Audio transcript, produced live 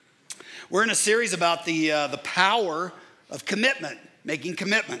We're in a series about the power of commitment, making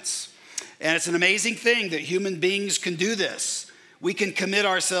commitments. And it's an amazing thing that human beings can do this. We can commit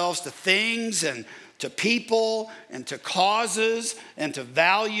ourselves to things and to people and to causes and to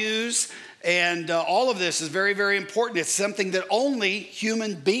values. And all of this is very, very important. It's something that only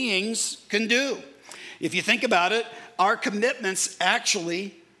human beings can do. If you think about it, our commitments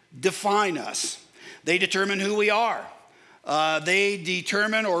actually define us. They determine who we are. They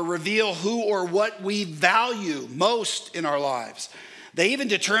determine or reveal who or what we value most in our lives. They even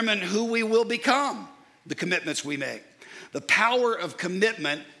determine who we will become, the commitments we make. The power of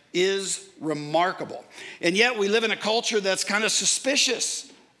commitment is remarkable. And yet we live in a culture that's kind of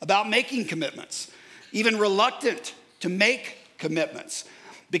suspicious about making commitments, even reluctant to make commitments.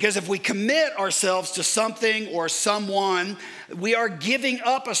 Because if we commit ourselves to something or someone, we are giving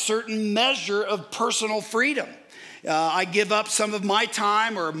up a certain measure of personal freedom. I give up some of my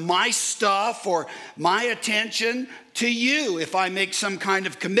time or my stuff or my attention to you if I make some kind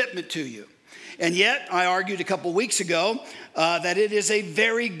of commitment to you. And yet, I argued a couple weeks ago that it is a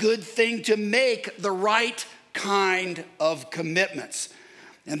very good thing to make the right kind of commitments.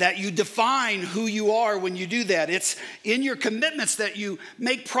 And that you define who you are when you do that. It's in your commitments that you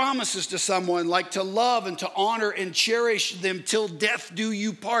make promises to someone, like to love and to honor and cherish them till death do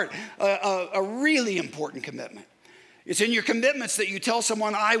you part. A really important commitment. It's in your commitments that you tell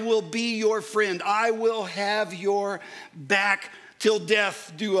someone, I will be your friend. I will have your back till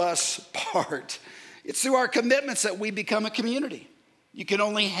death do us part. It's through our commitments that we become a community. You can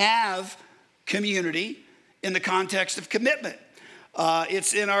only have community in the context of commitment.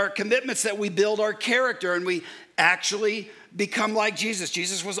 It's in our commitments that we build our character and we actually become like Jesus.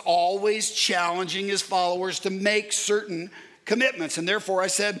 Jesus was always challenging his followers to make certain commitments. And therefore I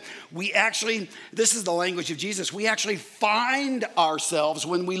said, this is the language of Jesus. We actually find ourselves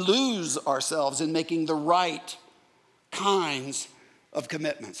when we lose ourselves in making the right kinds of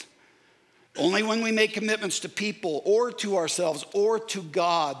commitments. Only when we make commitments to people or to ourselves or to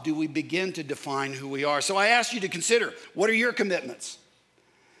God do we begin to define who we are. So I ask you to consider, what are your commitments?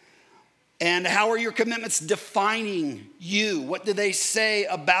 And how are your commitments defining you? What do they say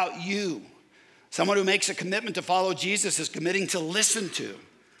about you? Someone who makes a commitment to follow Jesus is committing to listen to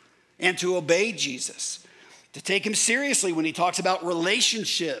and to obey Jesus, to take him seriously when he talks about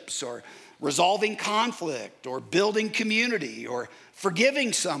relationships or resolving conflict or building community or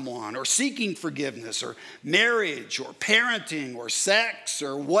forgiving someone or seeking forgiveness or marriage or parenting or sex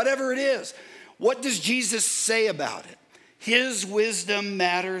or whatever it is. What does Jesus say about it? His wisdom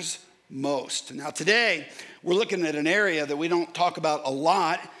matters most. Now today, we're looking at an area that we don't talk about a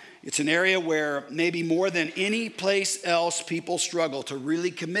lot. It's an area where maybe more than any place else people struggle to really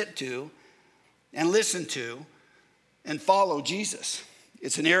commit to and listen to and follow Jesus.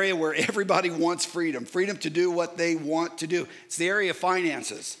 It's an area where everybody wants freedom to do what they want to do. It's the area of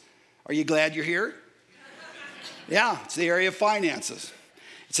finances. Are you glad you're here? Yeah, it's the area of finances.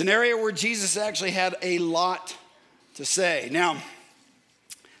 It's an area where Jesus actually had a lot to say. Now,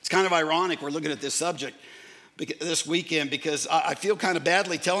 it's kind of ironic we're looking at this subject this weekend because I feel kind of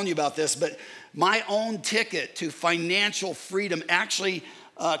badly telling you about this, but my own ticket to financial freedom actually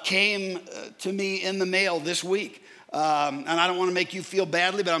came to me in the mail this week. And I don't want to make you feel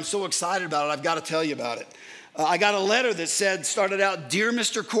badly, but I'm so excited about it, I've got to tell you about it. I got a letter that started out, Dear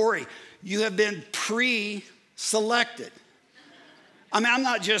Mr. Corey, you have been pre-selected. I mean, I'm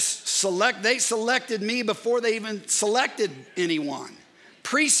not just they selected me before they even selected anyone.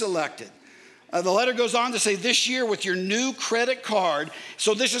 Pre-selected. The letter goes on to say, this year with your new credit card,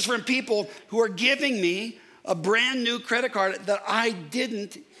 so this is from people who are giving me a brand new credit card that I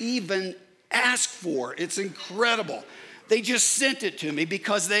didn't even ask for. It's incredible. They just sent it to me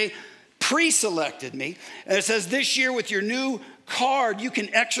because they pre-selected me. And it says, this year with your new card, you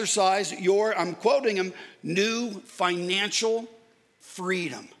can exercise your, I'm quoting them, new financial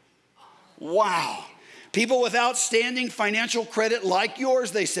freedom. Wow. People with outstanding financial credit like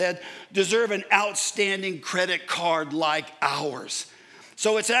yours, they said, deserve an outstanding credit card like ours.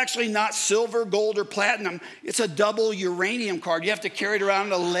 So it's actually not silver, gold, or platinum. It's a double uranium card. You have to carry it around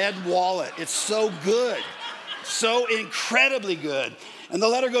in a lead wallet. It's so good, so incredibly good. And the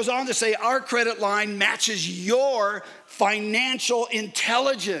letter goes on to say, our credit line matches your financial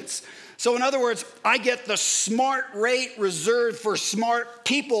intelligence. So in other words, I get the smart rate reserved for smart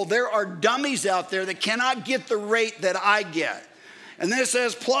people. There are dummies out there that cannot get the rate that I get. And then it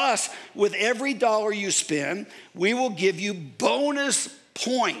says, plus, with every dollar you spend, we will give you bonus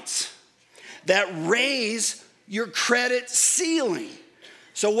points that raise your credit ceiling.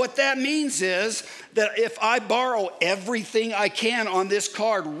 So what that means is that if I borrow everything I can on this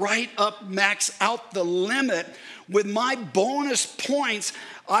card, right up, max out the limit, with my bonus points,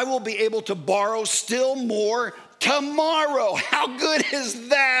 I will be able to borrow still more tomorrow. How good is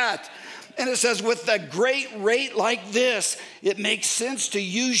that? And it says, with a great rate like this, it makes sense to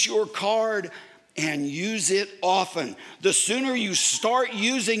use your card and use it often. The sooner you start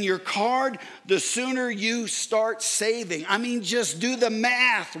using your card, the sooner you start saving. I mean, just do the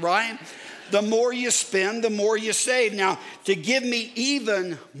math, right? The more you spend, the more you save. Now, to give me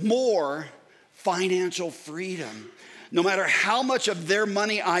even more financial freedom, no matter how much of their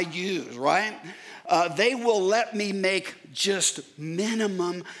money I use, right? They will let me make just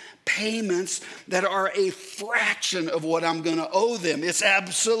minimum payments that are a fraction of what I'm going to owe them. It's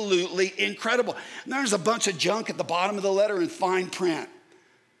absolutely incredible. And there's a bunch of junk at the bottom of the letter in fine print.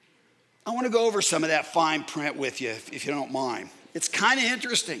 I want to go over some of that fine print with you, if you don't mind. It's kind of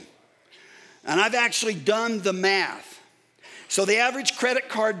interesting. And I've actually done the math. So the average credit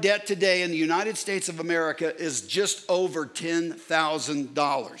card debt today in the United States of America is just over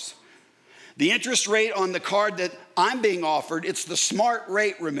 $10,000. The interest rate on the card that I'm being offered, it's the smart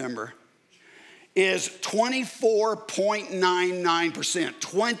rate, remember, is 24.99%,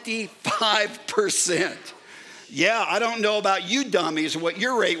 25%. Yeah, I don't know about you dummies what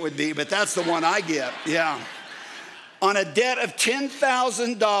your rate would be, but that's the one I get, yeah. On a debt of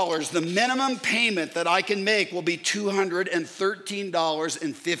 $10,000, the minimum payment that I can make will be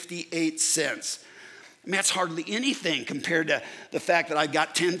 $213.58. I mean, that's hardly anything compared to the fact that I've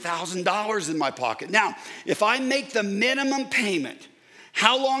got $10,000 in my pocket. Now, if I make the minimum payment,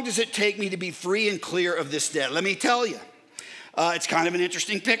 how long does it take me to be free and clear of this debt? Let me tell you. It's kind of an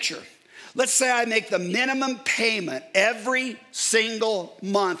interesting picture. Let's say I make the minimum payment every single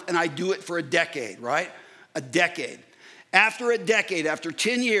month, and I do it for a decade, right? A decade. After a decade, after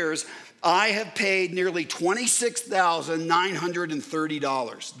 10 years, I have paid nearly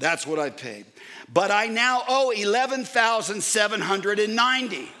 $26,930. That's what I've paid. But I now owe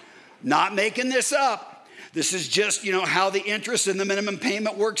 $11,790. Not making this up. This is just, how the interest and the minimum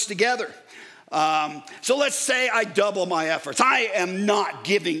payment works together. So let's say I double my efforts. I am not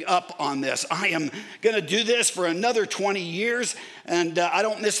giving up on this. I am going to do this for another 20 years, and I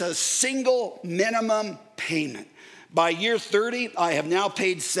don't miss a single minimum payment. By year 30, I have now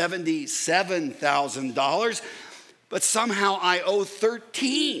paid $77,000, but somehow I owe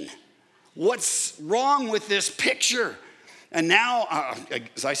 $13,000. What's wrong with this picture? And now,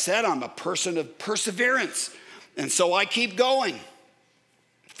 as I said, I'm a person of perseverance, and so I keep going.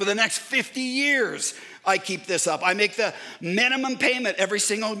 For the next 50 years, I keep this up. I make the minimum payment every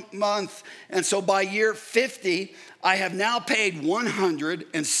single month, and so by year 50, I have now paid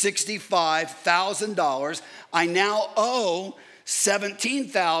 $165,000. I now owe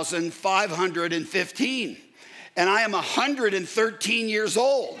 $17,515, and I am 113 years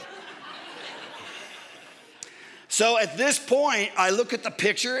old. So at this point, I look at the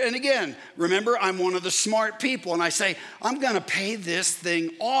picture, and again, remember, I'm one of the smart people, and I say, I'm going to pay this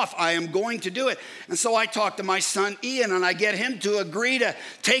thing off. I am going to do it. And so I talk to my son, Ian, and I get him to agree to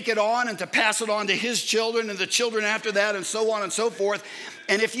take it on and to pass it on to his children and the children after that, and so on and so forth.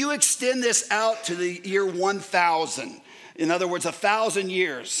 And if you extend this out to the year 1,000, in other words, 1,000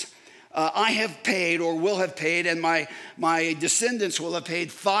 years, I have paid or will have paid, and my descendants will have paid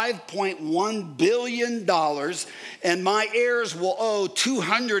 $5.1 billion, and my heirs will owe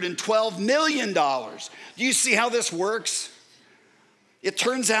 $212 million. Do you see how this works? It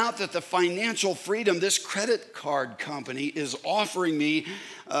turns out that the financial freedom this credit card company is offering me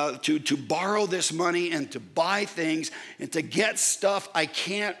to borrow this money and to buy things and to get stuff I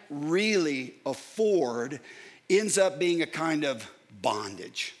can't really afford ends up being a kind of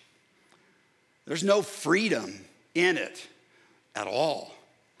bondage. There's no freedom in it at all.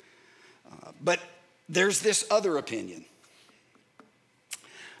 But there's this other opinion,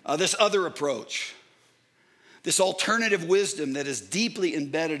 this other approach, this alternative wisdom that is deeply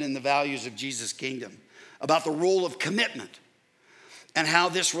embedded in the values of Jesus' kingdom about the role of commitment and how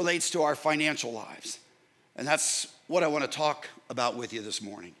this relates to our financial lives. And that's what I want to talk about with you this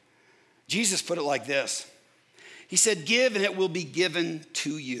morning. Jesus put it like this. He said, "Give and it will be given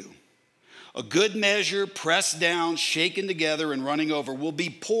to you. A good measure, pressed down, shaken together, and running over will be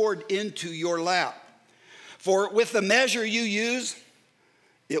poured into your lap. For with the measure you use,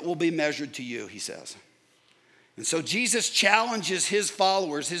 it will be measured to you," he says. And so Jesus challenges his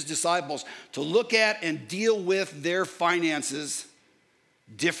followers, his disciples, to look at and deal with their finances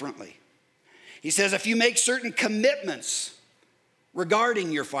differently. He says, if you make certain commitments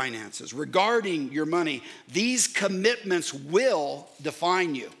regarding your finances, regarding your money. These commitments will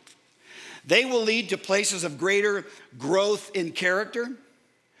define you. They will lead to places of greater growth in character,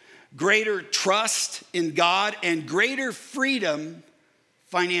 greater trust in God, and greater freedom,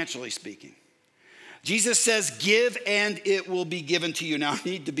 financially speaking. Jesus says, give and it will be given to you. Now, I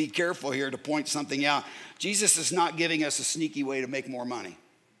need to be careful here to point something out. Jesus is not giving us a sneaky way to make more money.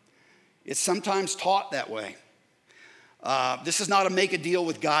 It's sometimes taught that way. This is not a make a deal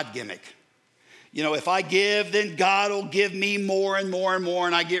with God gimmick. You know, if I give, then God will give me more and more and more,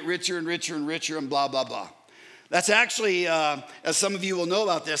 and I get richer and richer and richer and blah, blah, blah. That's actually, as some of you will know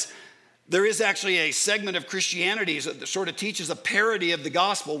about this, there is actually a segment of Christianity that sort of teaches a parody of the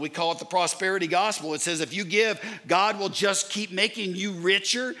gospel. We call it the prosperity gospel. It says if you give, God will just keep making you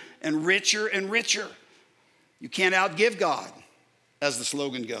richer and richer and richer. You can't outgive God, as the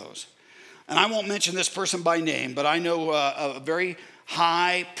slogan goes. And I won't mention this person by name, but I know a very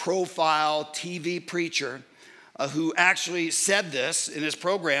high-profile TV preacher who actually said this in his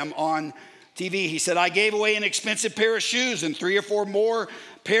program on TV. He said, I gave away an expensive pair of shoes, and 3 or 4 more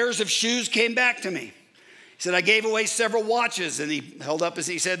pairs of shoes came back to me. He said, I gave away several watches, and he held up, as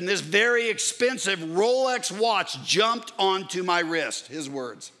he said, and this very expensive Rolex watch jumped onto my wrist. His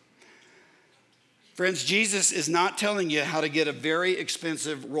words. Friends, Jesus is not telling you how to get a very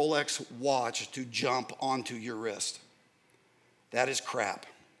expensive Rolex watch to jump onto your wrist. That is crap.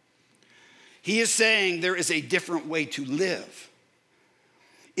 He is saying there is a different way to live.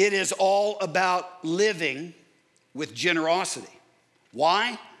 It is all about living with generosity.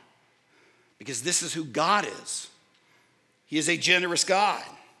 Why? Because this is who God is. He is a generous God.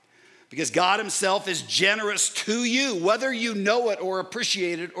 Because God himself is generous to you, whether you know it or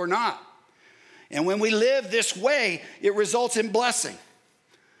appreciate it or not. And when we live this way, it results in blessing.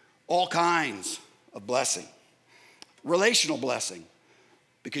 All kinds of blessing. Relational blessing.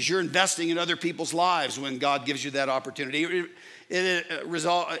 Because you're investing in other people's lives when God gives you that opportunity.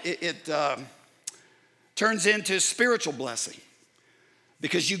 It turns into spiritual blessing.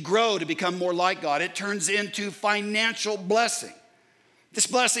 Because you grow to become more like God. It turns into financial blessing. This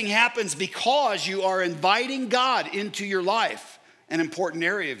blessing happens because you are inviting God into your life, an important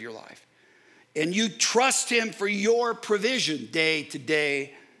area of your life. And you trust him for your provision day to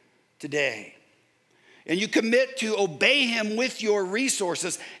day to day. And you commit to obey him with your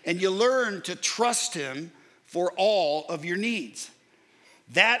resources, and you learn to trust him for all of your needs.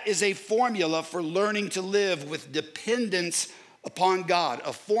 That is a formula for learning to live with dependence upon God,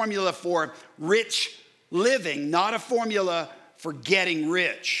 a formula for rich living, not a formula for getting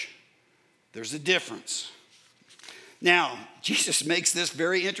rich. There's a difference. Now, Jesus makes this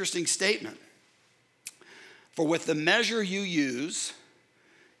very interesting statement. For with the measure you use,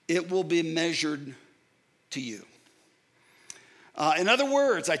 it will be measured to you. In other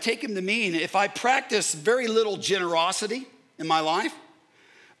words, I take him to mean if I practice very little generosity in my life,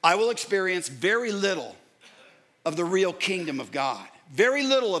 I will experience very little of the real kingdom of God. Very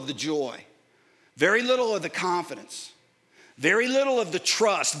little of the joy. Very little of the confidence. Very little of the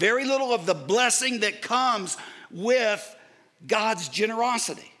trust. Very little of the blessing that comes with God's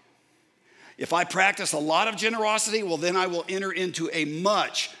generosity. If I practice a lot of generosity, well, then I will enter into a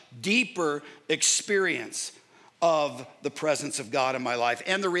much deeper experience of the presence of God in my life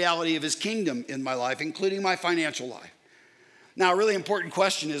and the reality of his kingdom in my life, including my financial life. Now, a really important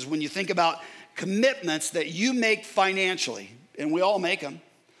question is when you think about commitments that you make financially, and we all make them.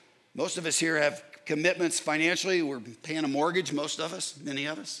 Most of us here have commitments financially. We're paying a mortgage, most of us, many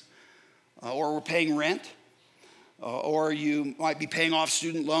of us, or we're paying rent, or you might be paying off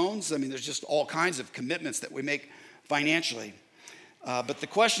student loans. I mean, there's just all kinds of commitments that we make financially. But the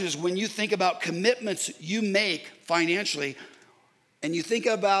question is, when you think about commitments you make financially, and you think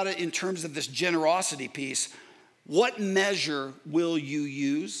about it in terms of this generosity piece, what measure will you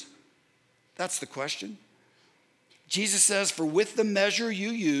use? That's the question. Jesus says, for with the measure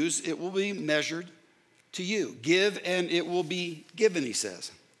you use, it will be measured to you. Give and it will be given, he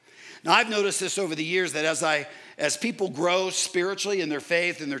says. Now, I've noticed this over the years that as people grow spiritually in their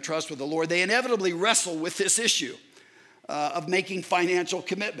faith and their trust with the Lord, they inevitably wrestle with this issue of making financial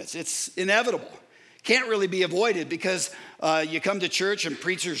commitments. It's inevitable. Can't really be avoided because you come to church and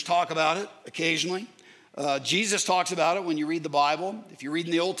preachers talk about it occasionally. Jesus talks about it when you read the Bible. If you read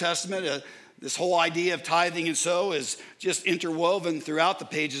in the Old Testament, this whole idea of tithing and sow is just interwoven throughout the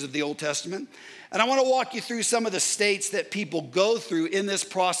pages of the Old Testament. And I want to walk you through some of the states that people go through in this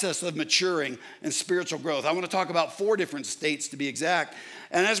process of maturing and spiritual growth. I want to talk about 4 different states to be exact.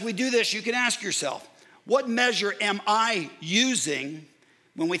 And as we do this, you can ask yourself, what measure am I using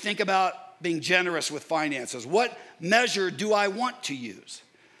when we think about being generous with finances? What measure do I want to use?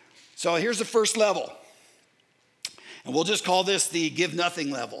 So here's the first level. And we'll just call this the give nothing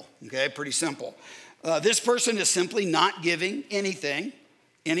level, okay? Pretty simple. This person is simply not giving anything,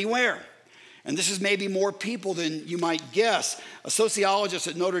 anywhere. And this is maybe more people than you might guess. A sociologist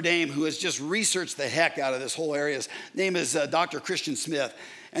at Notre Dame who has just researched the heck out of this whole area, his name is Dr. Christian Smith.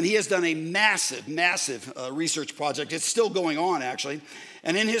 And he has done a massive research project. It's still going on, actually.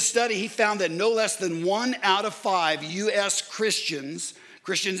 And in his study, he found that no less than 1 out of 5 U.S. Christians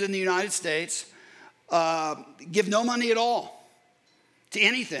in the United States, give no money at all to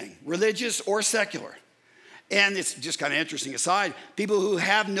anything, religious or secular. And it's just kind of interesting aside, people who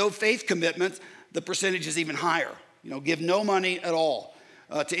have no faith commitment, the percentage is even higher. Give no money at all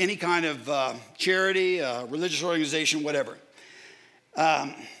to any kind of charity, religious organization, whatever.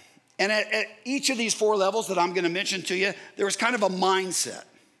 And at each of these 4 levels that I'm going to mention to you, there is kind of a mindset.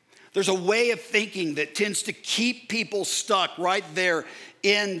 There's a way of thinking that tends to keep people stuck right there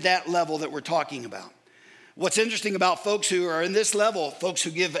in that level that we're talking about. What's interesting about folks who are in this level, folks who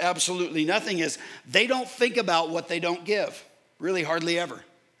give absolutely nothing, is they don't think about what they don't give, really hardly ever.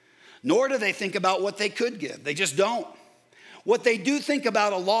 Nor do they think about what they could give. They just don't. What they do think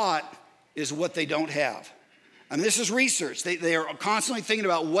about a lot is what they don't have. I mean, this is research. They are constantly thinking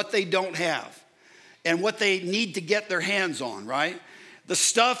about what they don't have and what they need to get their hands on, right? The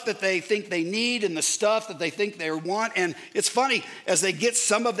stuff that they think they need and the stuff that they think they want. And it's funny, as they get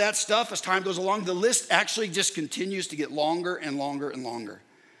some of that stuff, as time goes along, the list actually just continues to get longer and longer and longer.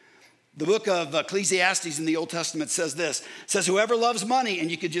 The book of Ecclesiastes in the Old Testament says this. It says, whoever loves money, and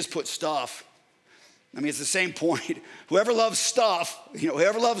you could just put stuff. I mean, it's the same point. Whoever loves stuff,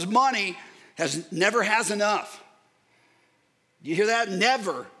 whoever loves money never has enough. You hear that?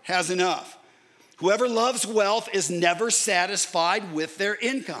 Never has enough. Whoever loves wealth is never satisfied with their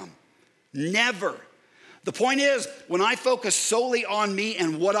income. Never. The point is, when I focus solely on me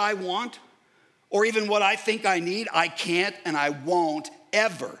and what I want, or even what I think I need, I can't and I won't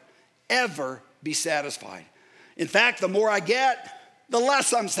ever be satisfied. In fact, the more I get, the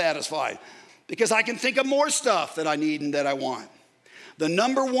less I'm satisfied, because I can think of more stuff that I need and that I want. The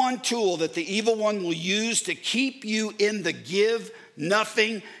number one tool that the evil one will use to keep you in the give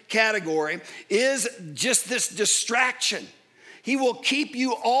nothing category is just this distraction. He will keep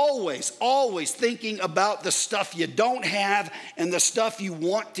you always thinking about the stuff you don't have and the stuff you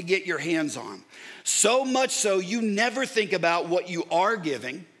want to get your hands on. So much so you never think about what you are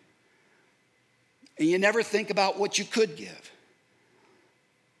giving, and you never think about what you could give.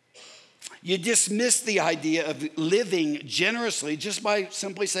 You dismiss the idea of living generously just by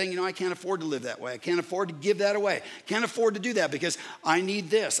simply saying, I can't afford to live that way. I can't afford to give that away. Can't afford to do that because I need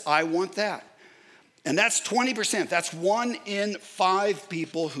this. I want that. And that's 20%. That's 1 in 5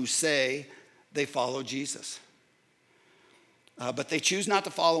 people who say they follow Jesus. But they choose not to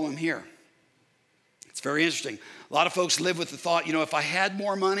follow him here. It's very interesting. A lot of folks live with the thought, if I had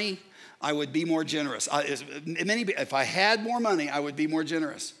more money, I would be more generous. If I had more money, I would be more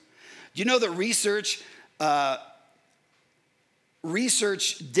generous. Do you know that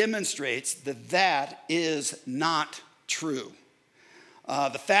research demonstrates that is not true?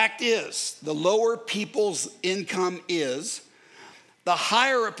 The fact is, the lower people's income is, the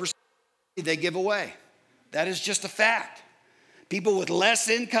higher a percentage they give away. That is just a fact. People with less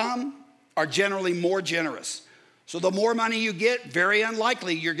income are generally more generous. So the more money you get, very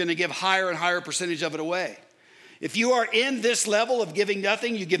unlikely you're going to give higher and higher percentage of it away. If you are in this level of giving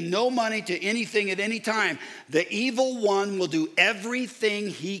nothing, you give no money to anything at any time, the evil one will do everything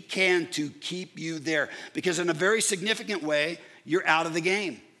he can to keep you there. Because in a very significant way, you're out of the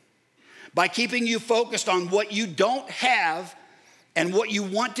game. By keeping you focused on what you don't have and what you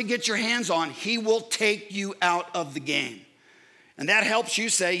want to get your hands on, he will take you out of the game. And that helps you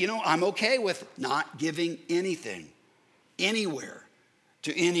say, I'm okay with not giving anything, anywhere,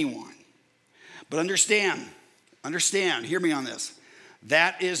 to anyone. But understand, hear me on this.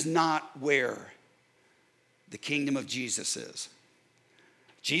 That is not where the kingdom of Jesus is.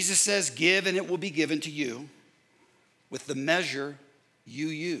 Jesus says, give and it will be given to you with the measure you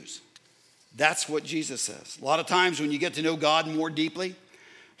use. That's what Jesus says. A lot of times when you get to know God more deeply,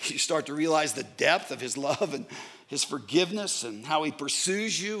 you start to realize the depth of his love and his forgiveness and how he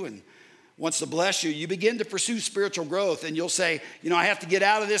pursues you and wants to bless you. You begin to pursue spiritual growth and you'll say, I have to get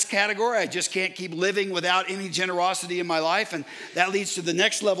out of this category. I just can't keep living without any generosity in my life. And that leads to the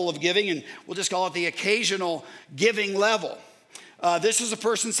next level of giving, and we'll just call it the occasional giving level. This is a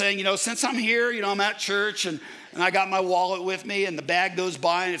person saying, since I'm here, I'm at church and I got my wallet with me and the bag goes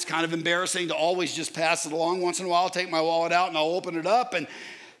by and it's kind of embarrassing to always just pass it along. Once in a while I'll take my wallet out and I'll open it up and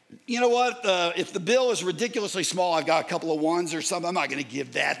you know what? If the bill is ridiculously small, I've got a couple of ones or something, I'm not going to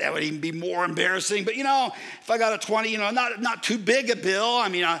give that. That would even be more embarrassing. But, if I got a 20, not too big a bill. I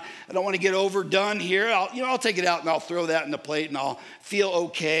mean, I don't want to get overdone here. I'll take it out and I'll throw that in the plate and I'll feel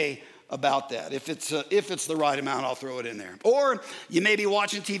okay about that. If it's the right amount, I'll throw it in there. Or you may be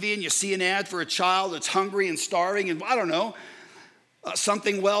watching TV and you see an ad for a child that's hungry and starving, and I don't know,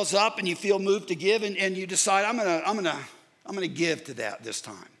 something wells up and you feel moved to give, and you decide I'm gonna give to that this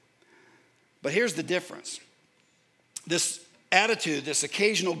time. But here's the difference. This attitude, this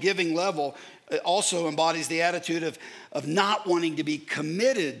occasional giving level, also embodies the attitude of not wanting to be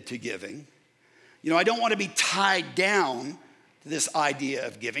committed to giving. I don't want to be tied down to this idea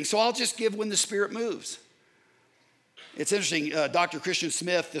of giving, so I'll just give when the Spirit moves. It's interesting, Dr. Christian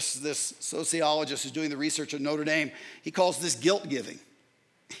Smith, this sociologist who's doing the research at Notre Dame, he calls this guilt giving.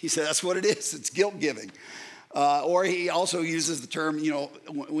 He said that's what it is, it's guilt giving. Or he also uses the term,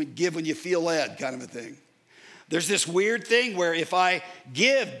 give when you feel led, kind of a thing. There's this weird thing where if I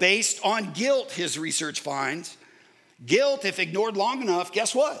give based on guilt, his research finds, guilt, if ignored long enough,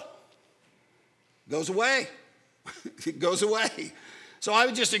 guess what? Goes away. It goes away. So I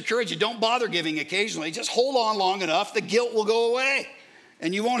would just encourage you, don't bother giving occasionally. Just hold on long enough, the guilt will go away,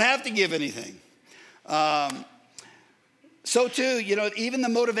 and you won't have to give anything. So too, even the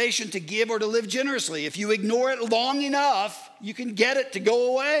motivation to give or to live generously, if you ignore it long enough, you can get it to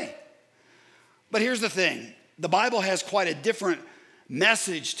go away. But here's the thing. The Bible has quite a different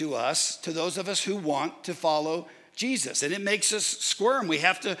message to us, to those of us who want to follow Jesus. And it makes us squirm. We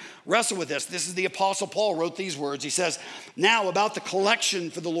have to wrestle with this. This is the Apostle Paul wrote these words. He says, now about the collection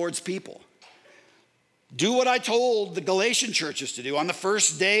for the Lord's people. Do what I told the Galatian churches to do. On the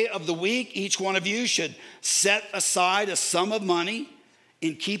first day of the week, each one of you should set aside a sum of money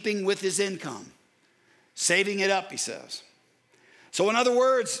in keeping with his income. Saving it up, he says. So in other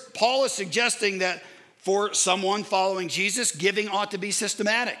words, Paul is suggesting that for someone following Jesus, giving ought to be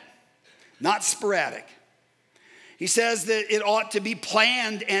systematic, not sporadic. He says that it ought to be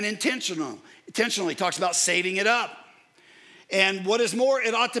planned and intentional. He talks about saving it up. And what is more,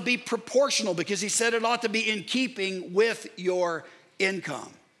 it ought to be proportional, because he said it ought to be in keeping with your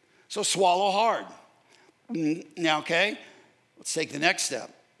income. So swallow hard. Now, okay, let's take the next step.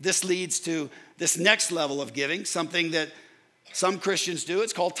 This leads to this next level of giving, something that some Christians do.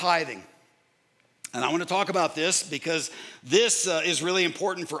 It's called tithing. And I want to talk about this because this is really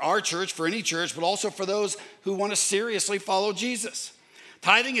important for our church, for any church, but also for those who want to seriously follow Jesus.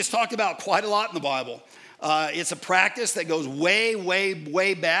 Tithing is talked about quite a lot in the Bible. It's a practice that goes way, way,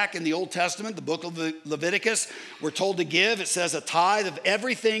 way back in the Old Testament, the book of Leviticus. We're told to give. It says a tithe of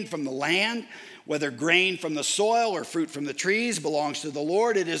everything from the land, whether grain from the soil or fruit from the trees, belongs to the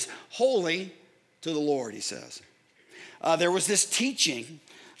Lord. It is holy to the Lord, he says. There was this teaching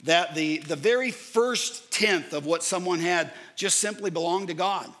that the very first tenth of what someone had just simply belonged to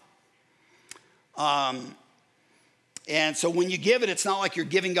God. And so when you give it, it's not like you're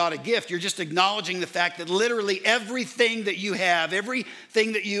giving God a gift. You're just acknowledging the fact that literally everything that you have,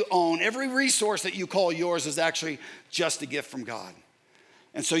 everything that you own, every resource that you call yours is actually just a gift from God.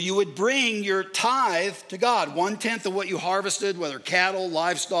 And so you would bring your tithe to God, 1/10 of what you harvested, whether cattle,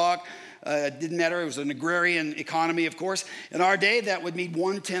 livestock, it didn't matter. It was an agrarian economy, of course. In our day, that would mean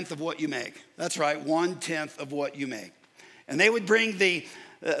 1/10 of what you make. That's right, 1/10 of what you make. And they would bring the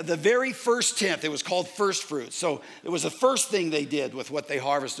very first tenth. It was called first fruits. So it was the first thing they did with what they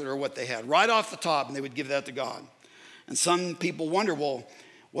harvested or what they had, right off the top, and they would give that to God. And some people wonder, well,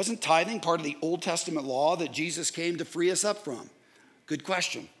 wasn't tithing part of the Old Testament law that Jesus came to free us up from? Good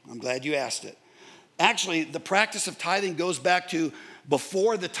question. I'm glad you asked it. Actually, the practice of tithing goes back to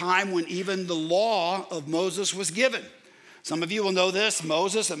before the time when even the law of Moses was given. Some of you will know this.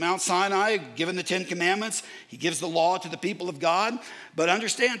 Moses at Mount Sinai, given the 10 Commandments, he gives the law to the people of God. But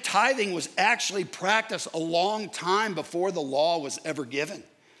understand, tithing was actually practiced a long time before the law was ever given.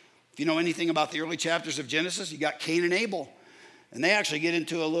 If you know anything about the early chapters of Genesis, you got Cain and Abel. And they actually get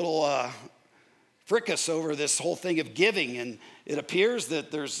into a little fricas over this whole thing of giving. And it appears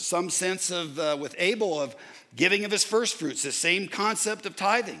that there's some sense of, with Abel, of giving of his first fruits, the same concept of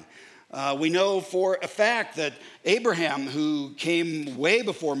tithing. We know for a fact that Abraham, who came way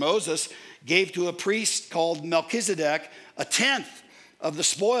before Moses, gave to a priest called Melchizedek 1/10 of the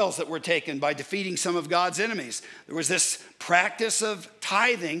spoils that were taken by defeating some of God's enemies. There was this practice of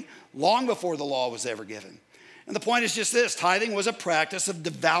tithing long before the law was ever given. And the point is just this: tithing was a practice of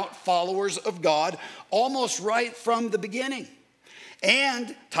devout followers of God almost right from the beginning.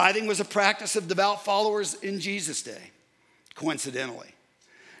 And tithing was a practice of devout followers in Jesus' day, coincidentally.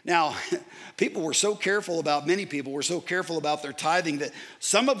 Now, many people were so careful about their tithing that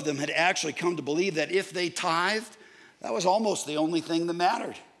some of them had actually come to believe that if they tithed, that was almost the only thing that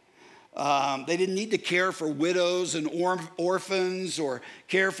mattered. They didn't need to care for widows and orphans or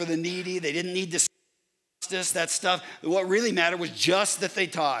care for the needy. They didn't need to justice, that stuff. What really mattered was just that they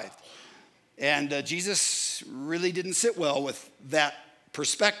tithed. And Jesus really didn't sit well with that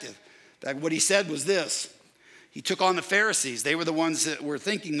perspective. In fact, what he said was this. He took on the Pharisees. They were the ones that were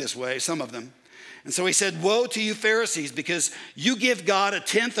thinking this way, some of them. And so he said, "Woe to you Pharisees, because you give God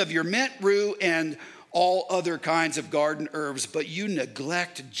 1/10 of your mint, rue, and all other kinds of garden herbs, but you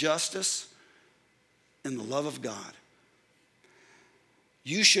neglect justice and the love of God.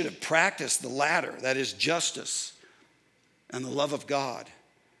 You should have practiced the latter, that is justice and the love of God,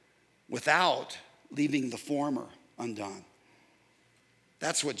 without leaving the former undone."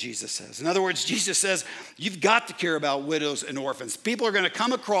 That's what Jesus says. In other words, Jesus says, you've got to care about widows and orphans. People are going to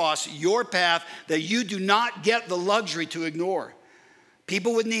come across your path that you do not get the luxury to ignore.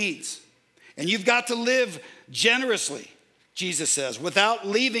 People with needs. And you've got to live generously, Jesus says, without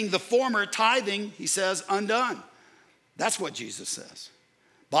leaving the former tithing, he says, undone. That's what Jesus says.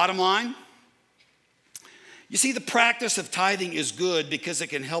 Bottom line, you see, the practice of tithing is good because it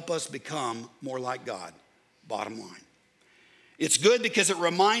can help us become more like God. Bottom line. It's good because it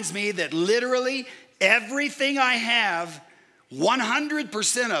reminds me that literally everything I have,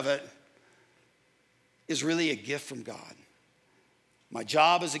 100% of it, is really a gift from God. My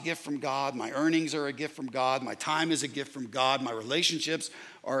job is a gift from God. My earnings are a gift from God. My time is a gift from God. My relationships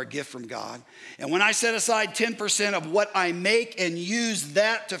are a gift from God. And when I set aside 10% of what I make and use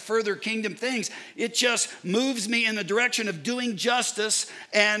that to further kingdom things, it just moves me in the direction of doing justice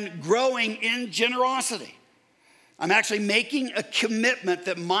and growing in generosity. I'm actually making a commitment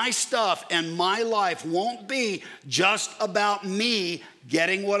that my stuff and my life won't be just about me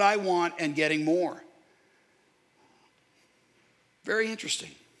getting what I want and getting more. Very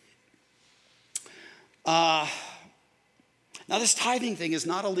interesting. Now, this tithing thing is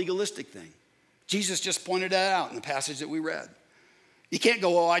not a legalistic thing. Jesus just pointed that out in the passage that we read. You can't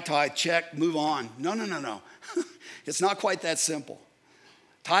go, oh, I tithe, check, move on. No. It's not quite that simple.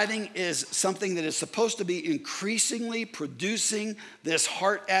 Tithing is something that is supposed to be increasingly producing this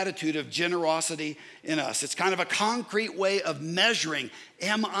heart attitude of generosity in us. It's kind of a concrete way of measuring,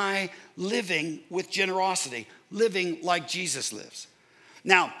 am I living with generosity, living like Jesus lives?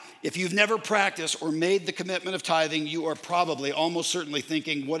 Now, if you've never practiced or made the commitment of tithing, you are probably almost certainly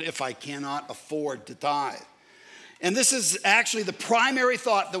thinking, what if I cannot afford to tithe? And this is actually the primary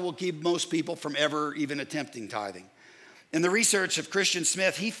thought that will keep most people from ever even attempting tithing. In the research of Christian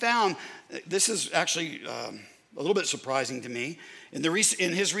Smith, he found, this is actually a little bit surprising to me. In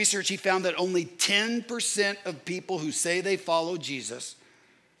his research, he found that only 10% of people who say they follow Jesus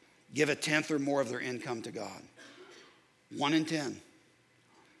give 1/10 or more of their income to God. 1 in 10.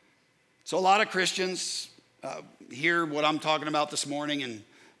 So a lot of Christians hear what I'm talking about this morning and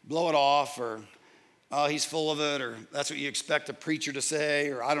blow it off, or, oh, he's full of it, or that's what you expect a preacher to say,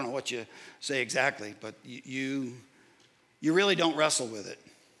 or I don't know what you say exactly, but you really don't wrestle with it.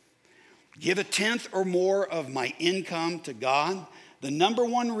 Give 1/10 or more of my income to God. The number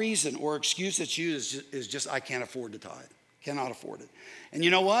one reason or excuse that's used is just I can't afford to tithe. Cannot afford it. And you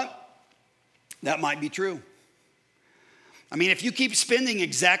know what? That might be true. I mean, if you keep spending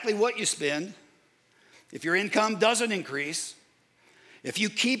exactly what you spend, if your income doesn't increase, if you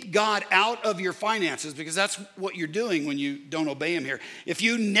keep God out of your finances, because that's what you're doing when you don't obey him here. If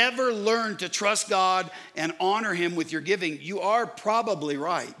you never learn to trust God and honor him with your giving, you are probably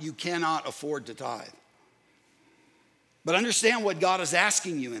right. You cannot afford to tithe. But understand what God is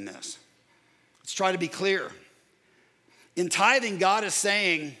asking you in this. Let's try to be clear. In tithing, God is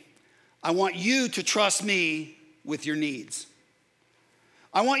saying, I want you to trust me with your needs.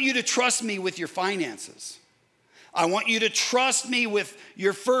 I want you to trust me with your finances. I want you to trust me with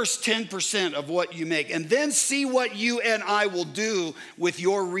your first 10% of what you make, and then see what you and I will do with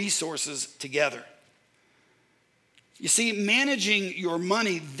your resources together. You see, managing your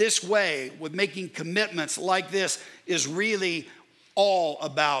money this way, with making commitments like this, is really all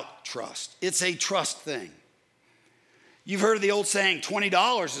about trust. It's a trust thing. You've heard of the old saying,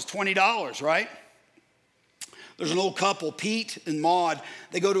 $20 is $20, right? There's an old couple, Pete and Maud.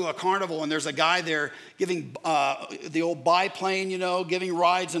 They go to a carnival, and there's a guy there giving the old biplane, giving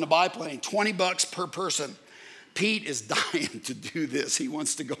rides in a biplane, $20 per person. Pete is dying to do this. He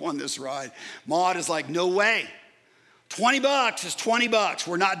wants to go on this ride. Maud is like, no way. $20 is $20.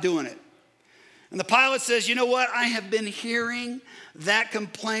 We're not doing it. And the pilot says, you know what? I have been hearing that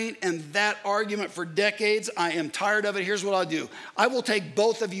complaint and that argument for decades. I am tired of it. Here's what I'll do. I will take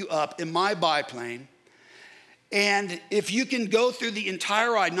both of you up in my biplane. And if you can go through the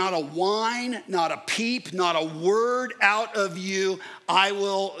entire ride, not a whine, not a peep, not a word out of you, I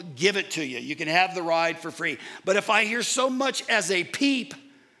will give it to you. You can have the ride for free. But if I hear so much as a peep,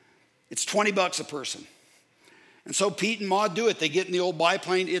 it's $20 a person. And so Pete and Maud do it. They get in the old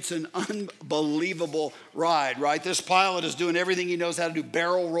biplane. It's an unbelievable ride, right? This pilot is doing everything he knows how to do,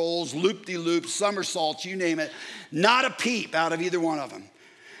 barrel rolls, loop-de-loops, somersaults, you name it. Not a peep out of either one of them.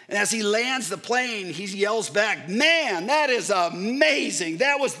 And as he lands the plane, he yells back, man, that is amazing.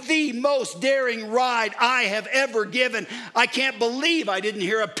 That was the most daring ride I have ever given. I can't believe I didn't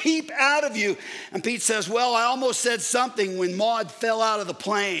hear a peep out of you. And Pete says, well, I almost said something when Maud fell out of the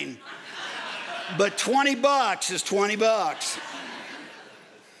plane. But $20 is $20.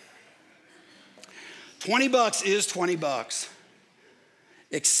 $20 is $20.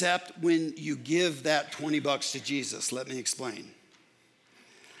 Except when you give that $20 to Jesus. Let me explain.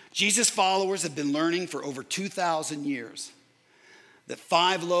 Jesus' followers have been learning for over 2,000 years that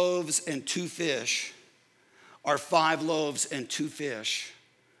 5 loaves and 2 fish are 5 loaves and 2 fish,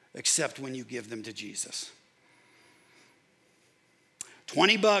 except when you give them to Jesus.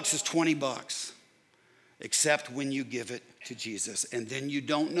 $20 is $20, except when you give it to Jesus. And then you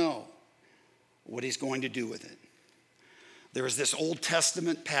don't know what he's going to do with it. There is this Old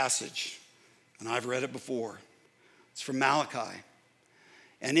Testament passage, and I've read it before. It's from Malachi.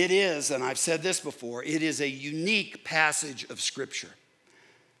 And it is, and I've said this before, it is a unique passage of Scripture.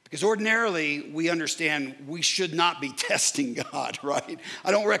 Because ordinarily, we understand we should not be testing God, right?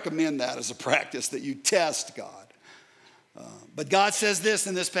 I don't recommend that as a practice, that you test God. But God says this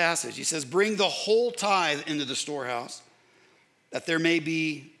in this passage. He says, bring the whole tithe into the storehouse, that there may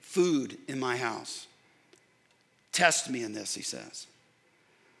be food in my house. Test me in this, he says.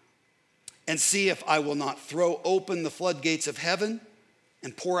 And see if I will not throw open the floodgates of heaven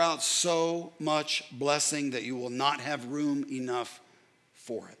and pour out so much blessing that you will not have room enough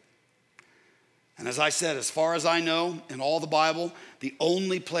for it. And as I said, as far as I know, in all the Bible, the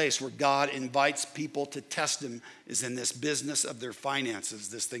only place where God invites people to test him is in this business of their finances,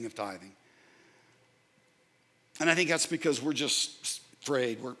 this thing of tithing. And I think that's because we're just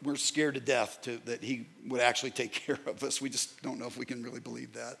afraid. We're scared to death that he would actually take care of us. We just don't know if we can really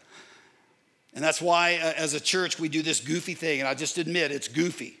believe that. And that's why, as a church, we do this goofy thing. And I just admit it's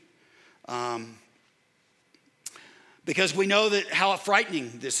goofy. Because we know that how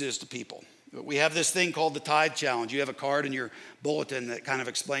frightening this is to people. We have this thing called the Tithe Challenge. You have a card in your bulletin that kind of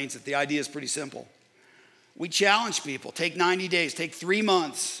explains it. The idea is pretty simple. We challenge people. Take 90 days, take 3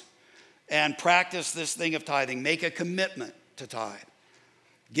 months, and practice this thing of tithing. Make a commitment to tithe.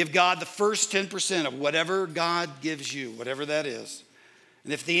 Give God the first 10% of whatever God gives you, whatever that is.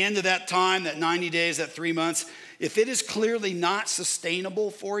 And if at the end of that time, that 90 days, that 3 months, if it is clearly not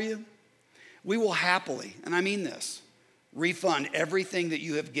sustainable for you, we will happily, and I mean this, refund everything that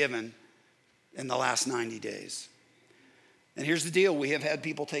you have given in the last 90 days. And here's the deal. We have had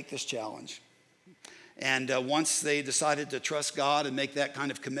people take this challenge. And once they decided to trust God and make that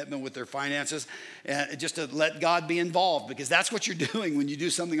kind of commitment with their finances, just to let God be involved, because that's what you're doing when you do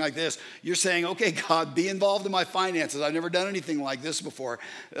something like this. You're saying, okay, God, be involved in my finances. I've never done anything like this before.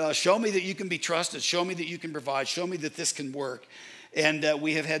 Show me that you can be trusted. Show me that you can provide. Show me that this can work. And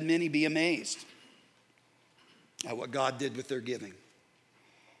we have had many be amazed at what God did with their giving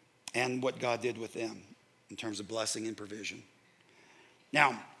and what God did with them in terms of blessing and provision.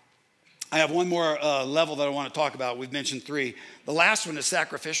 Now, I have one more level that I want to talk about. We've mentioned 3. The last one is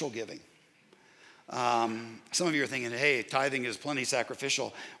sacrificial giving. Some of you are thinking, hey, tithing is plenty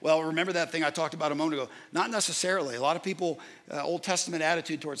sacrificial. Well, remember that thing I talked about a moment ago? Not necessarily. A lot of people, Old Testament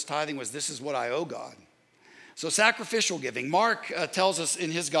attitude towards tithing was, this is what I owe God. So sacrificial giving. Mark tells us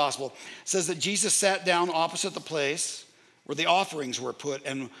in his gospel, says that Jesus sat down opposite the place where the offerings were put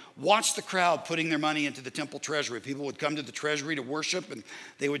and watched the crowd putting their money into the temple treasury. People would come to the treasury to worship, and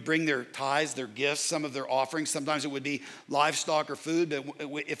they would bring their tithes, their gifts, some of their offerings. Sometimes it would be livestock or food, but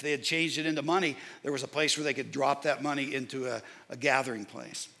if they had changed it into money, there was a place where they could drop that money into a gathering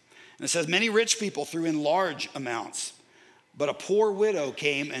place. And it says, many rich people threw in large amounts, but a poor widow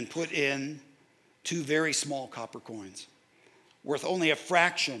came and put in 2 very small copper coins, worth only a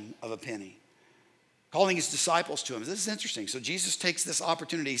fraction of a penny. Calling his disciples to him. This is interesting. So Jesus takes this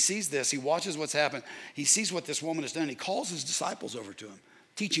opportunity. He sees this. He watches what's happened. He sees what this woman has done. He calls his disciples over to him.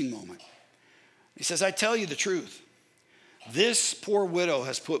 Teaching moment. He says, I tell you the truth. This poor widow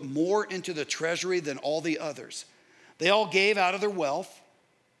has put more into the treasury than all the others. They all gave out of their wealth,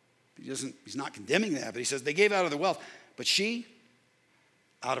 He's not condemning that, but he says they gave out of their wealth. But she,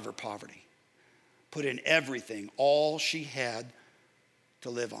 out of her poverty, put in everything, all she had to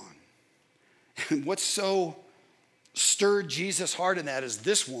live on. And what's so stirred Jesus' heart in that is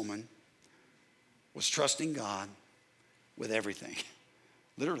this woman was trusting God with everything.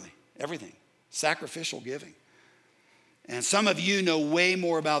 Literally, everything. Sacrificial giving. And some of you know way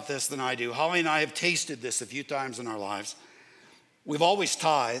more about this than I do. Holly and I have tasted this a few times in our lives. We've always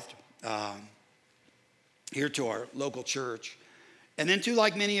tithed here to our local church. And then too,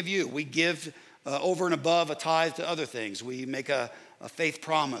 like many of you, we give over and above a tithe to other things. We make a faith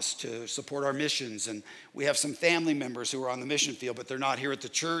promise to support our missions. And we have some family members who are on the mission field, but they're not here at the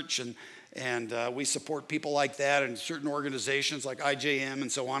church. And we support people like that and certain organizations like IJM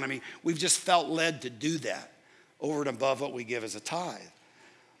and so on. I mean, we've just felt led to do that over and above what we give as a tithe.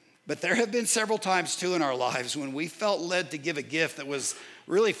 But there have been several times too in our lives when we felt led to give a gift that was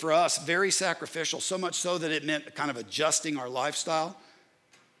really for us very sacrificial, so much so that it meant kind of adjusting our lifestyle,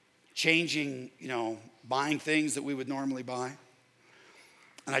 changing, buying things that we would normally buy.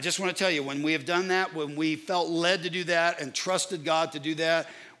 And I just want to tell you, when we have done that, when we felt led to do that and trusted God to do that,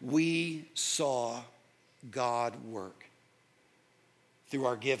 we saw God work through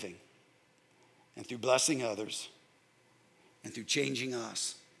our giving and through blessing others and through changing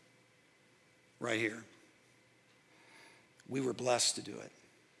us right here. We were blessed to do it.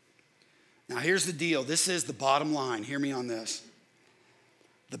 Now here's the deal. This is the bottom line. Hear me on this.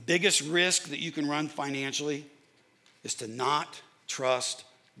 The biggest risk that you can run financially is to not trust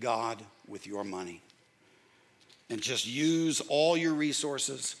God with your money and just use all your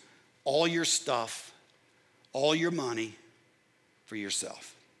resources, all your stuff, all your money for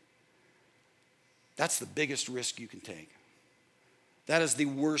yourself. That's the biggest risk you can take. That is the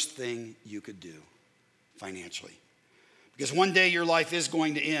worst thing you could do financially. Because one day your life is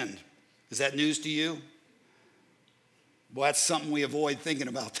going to end. Is that news to you? Well, that's something we avoid thinking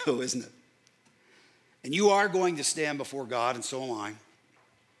about though, isn't it? And you are going to stand before God, and so am I.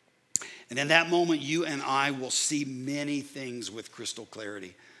 And in that moment, you and I will see many things with crystal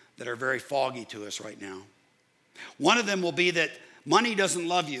clarity that are very foggy to us right now. One of them will be that money doesn't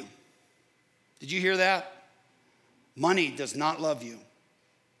love you. Did you hear that? Money does not love you.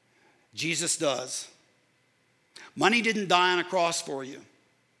 Jesus does. Money didn't die on a cross for you.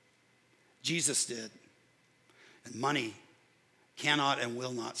 Jesus did. And money cannot and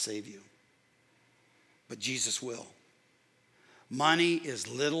will not save you. But Jesus will. Money is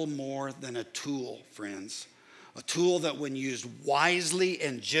little more than a tool, friends. A tool that when used wisely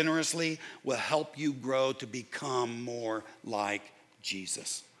and generously will help you grow to become more like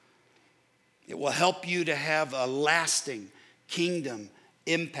Jesus. It will help you to have a lasting kingdom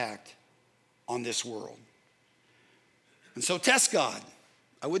impact on this world. And so test God.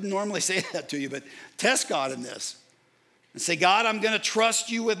 I wouldn't normally say that to you, but test God in this. And say, God, I'm going to trust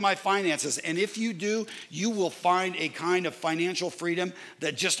you with my finances. And if you do, you will find a kind of financial freedom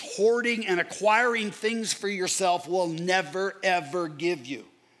that just hoarding and acquiring things for yourself will never, ever give you.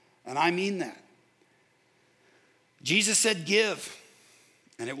 And I mean that. Jesus said, give,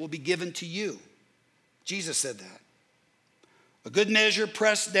 and it will be given to you. Jesus said that. A good measure,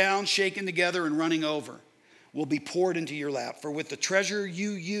 pressed down, shaken together, and running over, will be poured into your lap. For with the treasure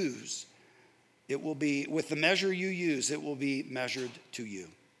you use, it will be, with the measure you use, it will be measured to you.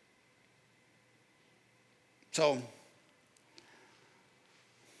 So,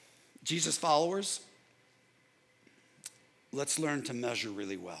 Jesus followers, let's learn to measure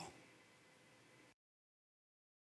really well.